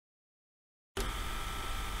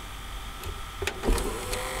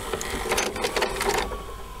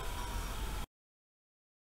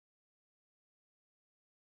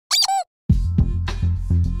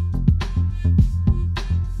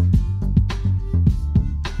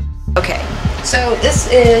So this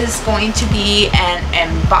is going to be an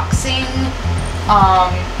unboxing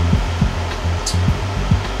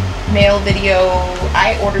mail video.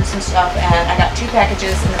 I ordered some stuff and I got 2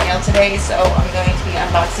 packages in the mail today, so I'm going to be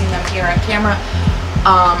unboxing them here on camera.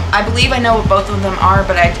 I believe I know what both of them are,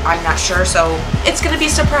 but I'm not sure, so it's going to be a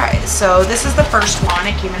surprise. So this is the first one.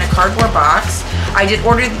 It came in a cardboard box. I did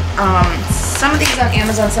order some of these on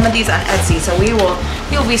Amazon, some of these on Etsy, so we will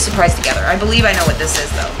be surprised together. I believe I know what this is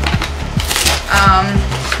though.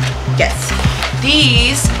 Yes,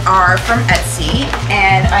 these are from Etsy,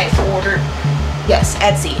 and I ordered, yes,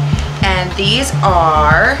 Etsy, and these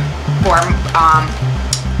are for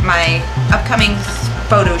my upcoming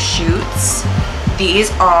photo shoots. These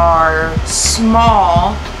are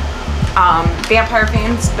small vampire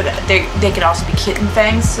fangs, but they could also be kitten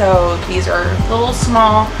fangs. So these are little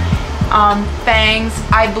small fangs.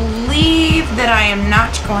 I believe that I am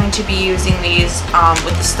not going to be using these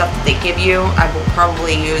with the stuff that they give you. I will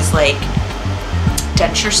probably use like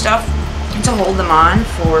denture stuff to hold them on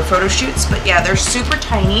for photo shoots. But yeah, they're super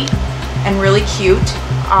tiny and really cute.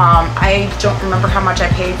 I don't remember how much I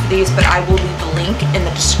paid for these, but I will leave the link in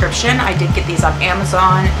the description. I did get these on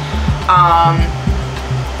Amazon.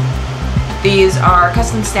 These are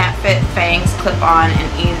custom snap fit fangs, clip on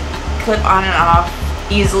and off,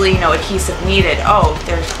 easily, no adhesive needed. Oh,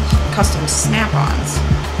 they're custom snap-ons.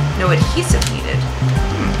 No adhesive needed.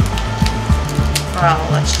 Well,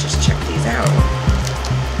 let's just check these out.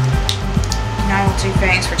 Novelty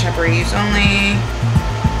fangs for temporary use only.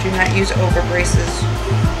 Do not use over braces,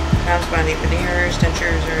 non-bonding veneers,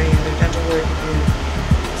 dentures, or any other dental work.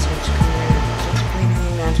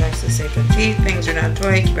 Cleaning, non-toxic, safe to teeth. Fangs are not a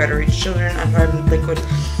toy. Keep out of reach children. Unhardened liquid.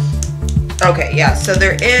 Okay, yeah. So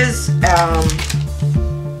there is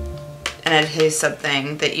an adhesive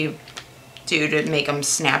thing that you do to make them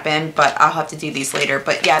snap in, but I'll have to do these later.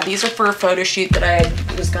 But yeah, these are for a photo shoot that I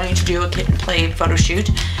was going to do, a kitten play photo shoot,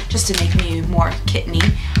 just to make me more kitteny.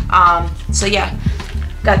 So yeah.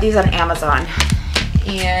 Got these on Amazon.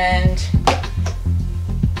 And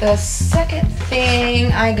the second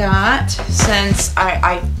thing I got, since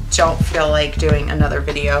I don't feel like doing another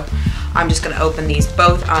video, I'm just gonna open these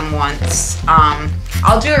both on once.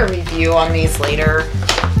 I'll do a review on these later.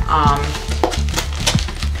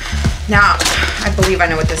 Now, I believe I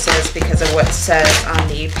know what this is because of what it says on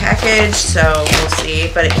the package, so we'll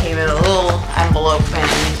see. But it came in a little envelope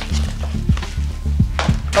and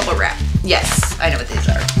bubble wrap. Yes, I know what these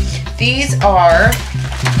are. These are,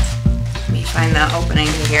 let me find the opening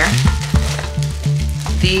here.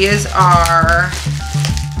 These are,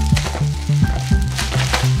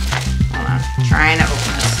 hold on, trying to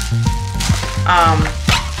open this.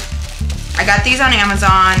 I got these on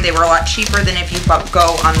Amazon. They were a lot cheaper than if you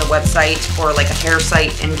go on the website or like a hair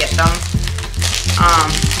site and get them.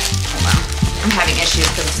 Hold on, I'm having issues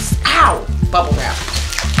because, ow, bubble wrap.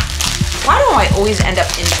 Why do I always end up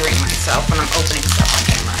injuring myself when I'm opening stuff on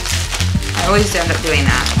camera? I always end up doing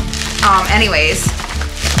that. Anyways.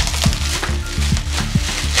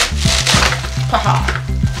 Haha.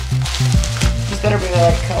 These better be the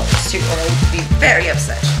right colors too, or I would be very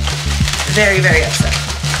upset. Very, very upset.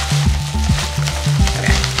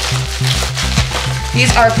 Okay.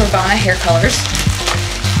 These are Pravana hair colors.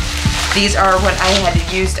 These are what I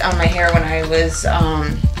had used on my hair when I was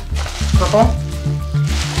purple.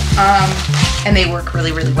 And they work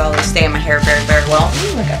really, really well. They stay in my hair very, very well.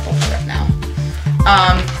 Ooh, I got full up now.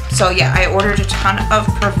 So yeah, I ordered a ton of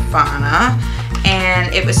Pravana,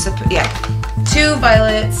 and it was, yeah, 2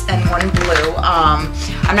 violets and 1 blue.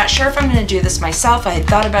 I'm not sure if I'm gonna do this myself. I had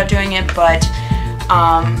thought about doing it, but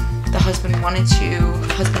the husband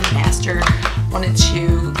master wanted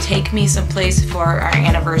to take me someplace for our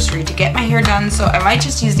anniversary to get my hair done. So I might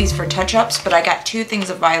just use these for touch-ups, but I got 2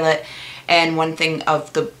 things of violet and 1 thing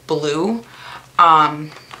of the blue.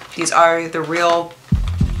 These are the real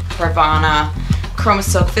Pravana Chroma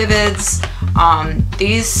Silk Vivids.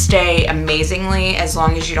 These stay amazingly as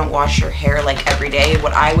long as you don't wash your hair like every day.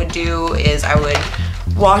 What I would do is I would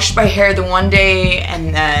wash my hair the one day,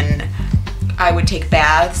 and then I would take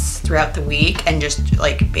baths throughout the week and just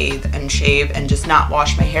like bathe and shave and just not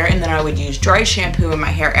wash my hair, and then I would use dry shampoo in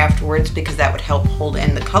my hair afterwards because that would help hold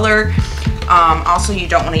in the color. Also, you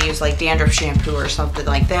don't want to use like dandruff shampoo or something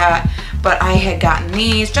like that, but I had gotten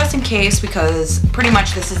these just in case because pretty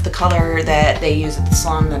much this is the color that they use at the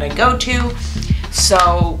salon that I go to,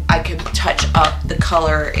 so I could touch up the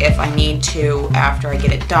color if I need to after I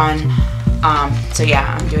get it done. So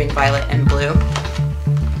yeah, I'm doing violet and blue.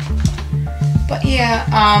 But yeah,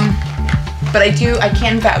 but I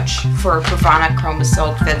can vouch for Pravana Chroma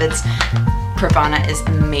Silk Vivids. Pravana is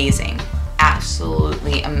amazing.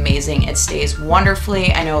 absolutely amazing. It stays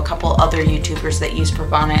wonderfully. I know a couple other YouTubers that use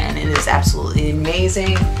Pravana and it is absolutely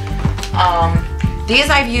amazing. These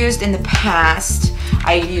I've used in the past.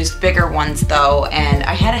 I used bigger ones though, and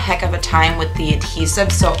I had a heck of a time with the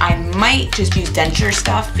adhesive, so I might just use denture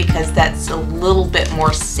stuff because that's a little bit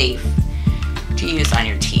more safe to use on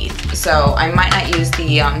your teeth. So I might not use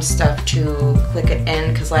the stuff to click it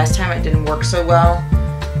in because last time it didn't work so well,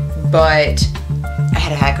 but I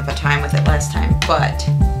had a heck of a time with it last time. But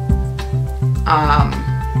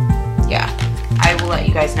yeah, I will let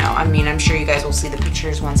you guys know. I mean, I'm sure you guys will see the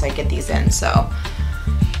pictures once I get these in. So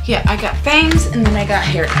yeah, I got Fangs and then I got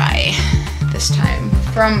hair dye this time.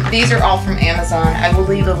 These are all from Amazon. I will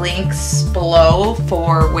leave the links below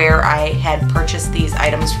for where I had purchased these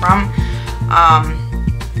items from.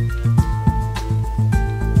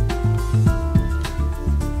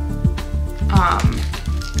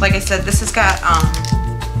 Like I said, this has got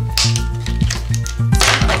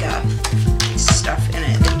like a stuff in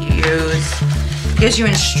it that you use. It gives you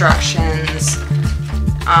instructions.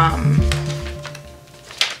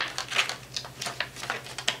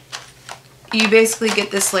 You basically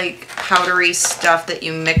get this like powdery stuff that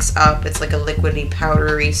you mix up. It's like a liquidy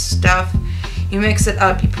powdery stuff. You mix it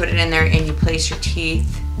up, you put it in there, and you place your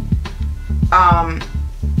teeth.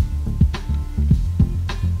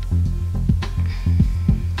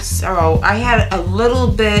 So I had a little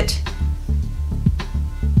bit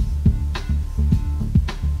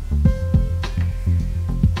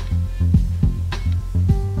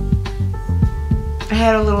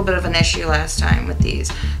of an issue last time with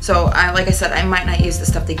these. So like I said, I might not use the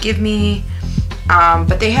stuff they give me,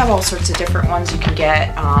 but they have all sorts of different ones you can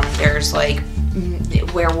get. There's like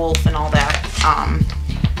werewolf and all that.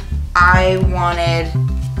 I wanted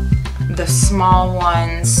the small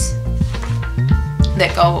ones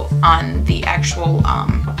that go on the actual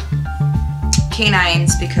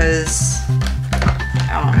canines because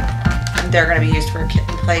they're going to be used for a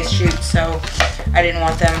kitten play shoot, so I didn't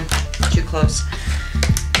want them too close.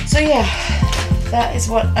 So yeah, that is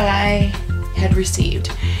what I had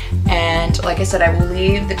received. And like I said, I will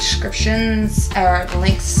leave the descriptions or the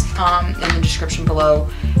links in the description below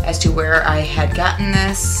as to where I had gotten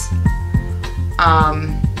this.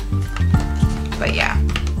 But yeah,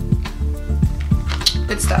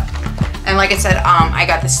 good stuff. And like I said, I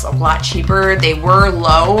got this a lot cheaper. They were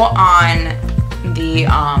low on the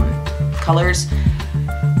colors,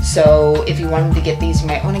 so if you wanted to get these, you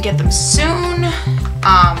might want to get them soon,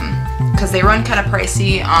 because they run kind of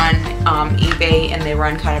pricey on eBay, and they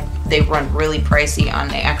run really pricey on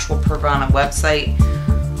the actual Pravana website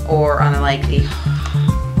or on like the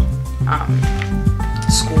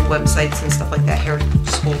school websites and stuff like that, hair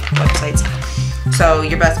school websites. So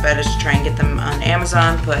your best bet is to try and get them on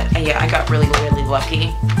Amazon. But yeah, I got really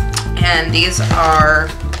lucky. And these are,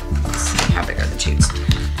 let's see, how big are the tubes?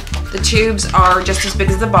 The tubes are just as big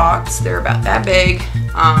as the box. They're about that big.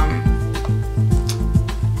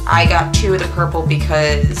 I got 2 of the purple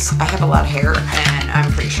because I have a lot of hair and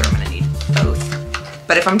I'm pretty sure I'm gonna need both.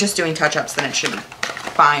 But if I'm just doing touch-ups, then it should be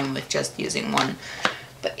fine with just using one.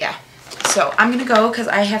 But yeah, so I'm gonna go because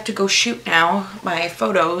I have to go shoot now my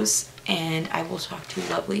photos, and I will talk to you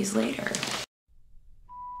lovelies later.